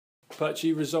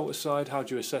Purches, result aside, how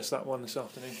do you assess that one this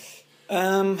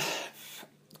afternoon?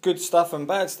 Good stuff and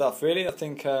bad stuff, really. I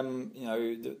think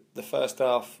the first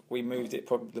half we moved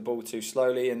the ball too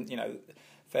slowly, and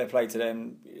fair play to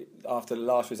them. After the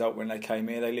last result, when they came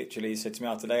here, they literally said to me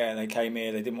after they came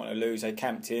here, they didn't want to lose. They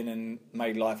camped in and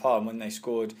made life hard. When they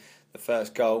scored the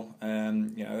first goal,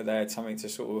 they had something to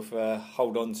sort of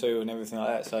hold on to and everything like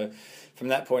that. So from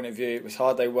that point of view, it was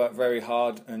hard. They worked very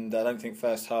hard, and I don't think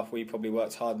first half we probably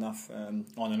worked hard enough on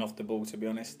and off the ball, to be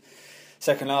honest.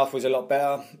 Second half was a lot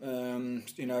better,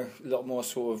 a lot more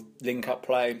sort of link-up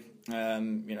play,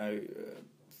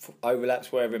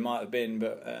 overlaps wherever it might have been,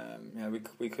 but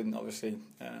we couldn't obviously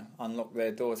unlock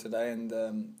their door today, and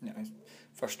it's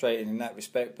frustrating in that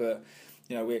respect. But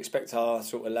we expect our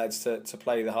sort of lads to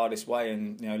play the hardest way,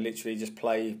 and literally just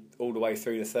play all the way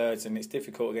through the thirds, and it's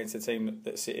difficult against a team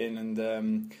that sit in,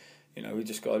 and we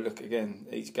just got to look again.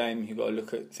 Each game, you've got to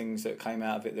look at things that came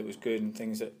out of it that was good and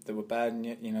things that were bad, and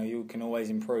you can always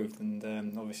improve.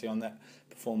 And obviously on that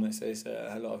performance, there's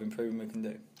a lot of improvement we can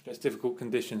do. It's difficult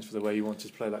conditions for the way you wanted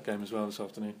to play that game as well this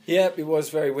afternoon. Yeah, it was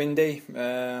very windy,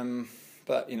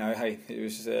 but hey,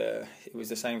 it was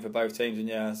the same for both teams. And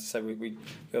yeah, as I said, we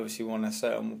obviously want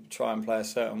to try and play a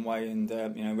certain way, and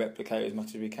replicate as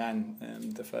much as we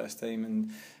can the first team.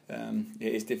 And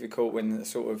it is difficult when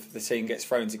the team gets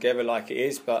thrown together like it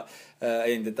is. But at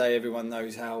the end of the day, everyone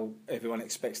knows how everyone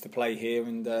expects to play here,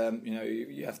 and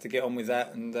you have to get on with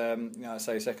that. And I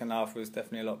say second half was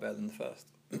definitely a lot better than the first.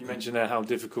 You mentioned there how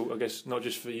difficult, I guess, not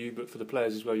just for you but for the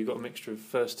players as well. You've got a mixture of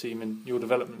first team and your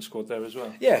development squad there as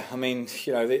well. Yeah, I mean,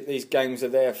 these games are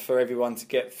there for everyone to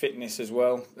get fitness as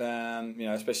well.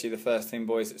 Especially the first team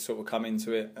boys that sort of come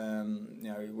into it.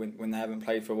 When they haven't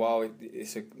played for a while,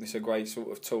 it's a great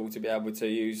sort of tool to be able to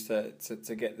use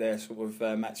to get their sort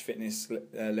of match fitness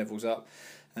levels up.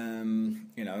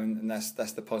 And that's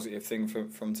the positive thing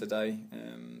from today.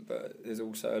 But there's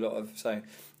also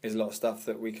there's a lot of stuff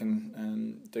that we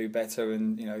can do better,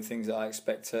 and things that I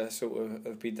expect to sort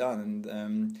of be done.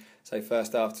 And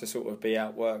first half to sort of be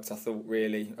outworked, I thought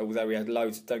really, although we had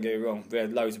loads, don't get me wrong, we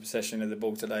had loads of possession of the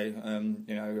ball today,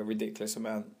 a ridiculous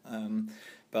amount.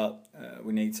 But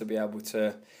we need to be able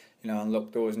to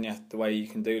unlock doors, and the way you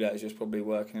can do that is just probably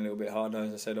working a little bit harder,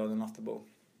 as I said, on and off the ball.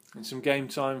 And some game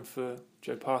time for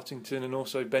Joe Partington and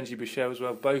also Benji Boucher as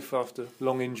well, both after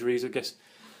long injuries. I guess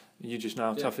you just know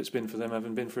how tough it's been for them,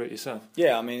 having been through it yourself.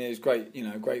 Yeah, I mean, it was great,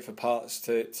 great for Parts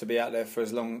to be out there for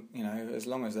as long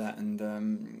as that,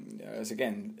 and as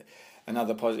again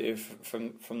another positive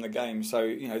from the game.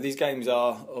 So these games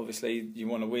are obviously you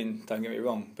want to win. Don't get me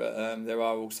wrong, but there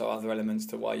are also other elements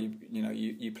to why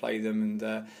you play them,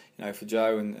 and for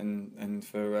Joe and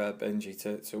for Benji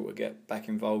to sort of get back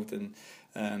involved and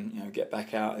get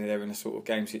back out there in a sort of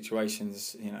game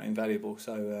situations, invaluable.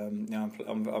 So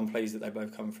I'm pleased that they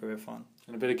both come through it fine.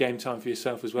 And a bit of game time for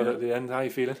yourself as well at the end. How are you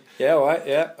feeling? Yeah, all right.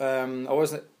 Yeah, I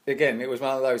wasn't. Again, it was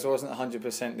one of those. I wasn't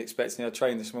 100% expecting. I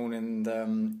trained this morning,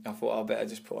 and I thought I'd better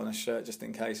just put on a shirt just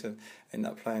in case, and end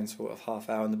up playing sort of half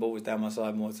hour, and the ball was down my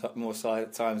side more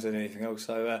times than anything else.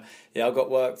 So I got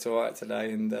worked all right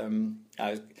today, and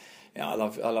I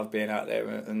love being out there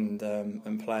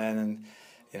and playing, and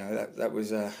that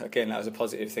was that was a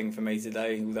positive thing for me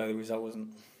today, although the result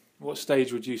wasn't. What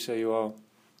stage would you say you are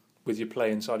with your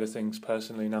playing side of things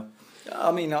personally now?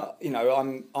 I mean,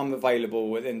 I'm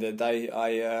available at the end of the day.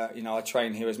 I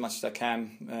train here as much as I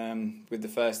can with the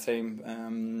first team.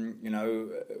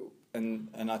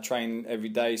 And I train every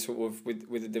day sort of with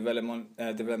the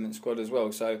development squad as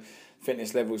well. So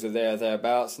fitness levels are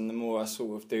thereabouts, and the more I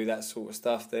sort of do that sort of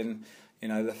stuff, then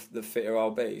the fitter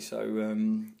I'll be. So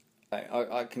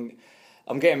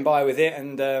I'm getting by with it,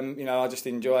 and I just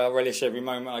I relish every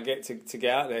moment I get to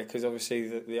get out there, because obviously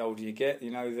the older you get,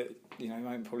 that you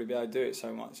won't probably be able to do it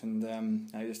so much, and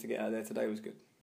just to get out there today was good.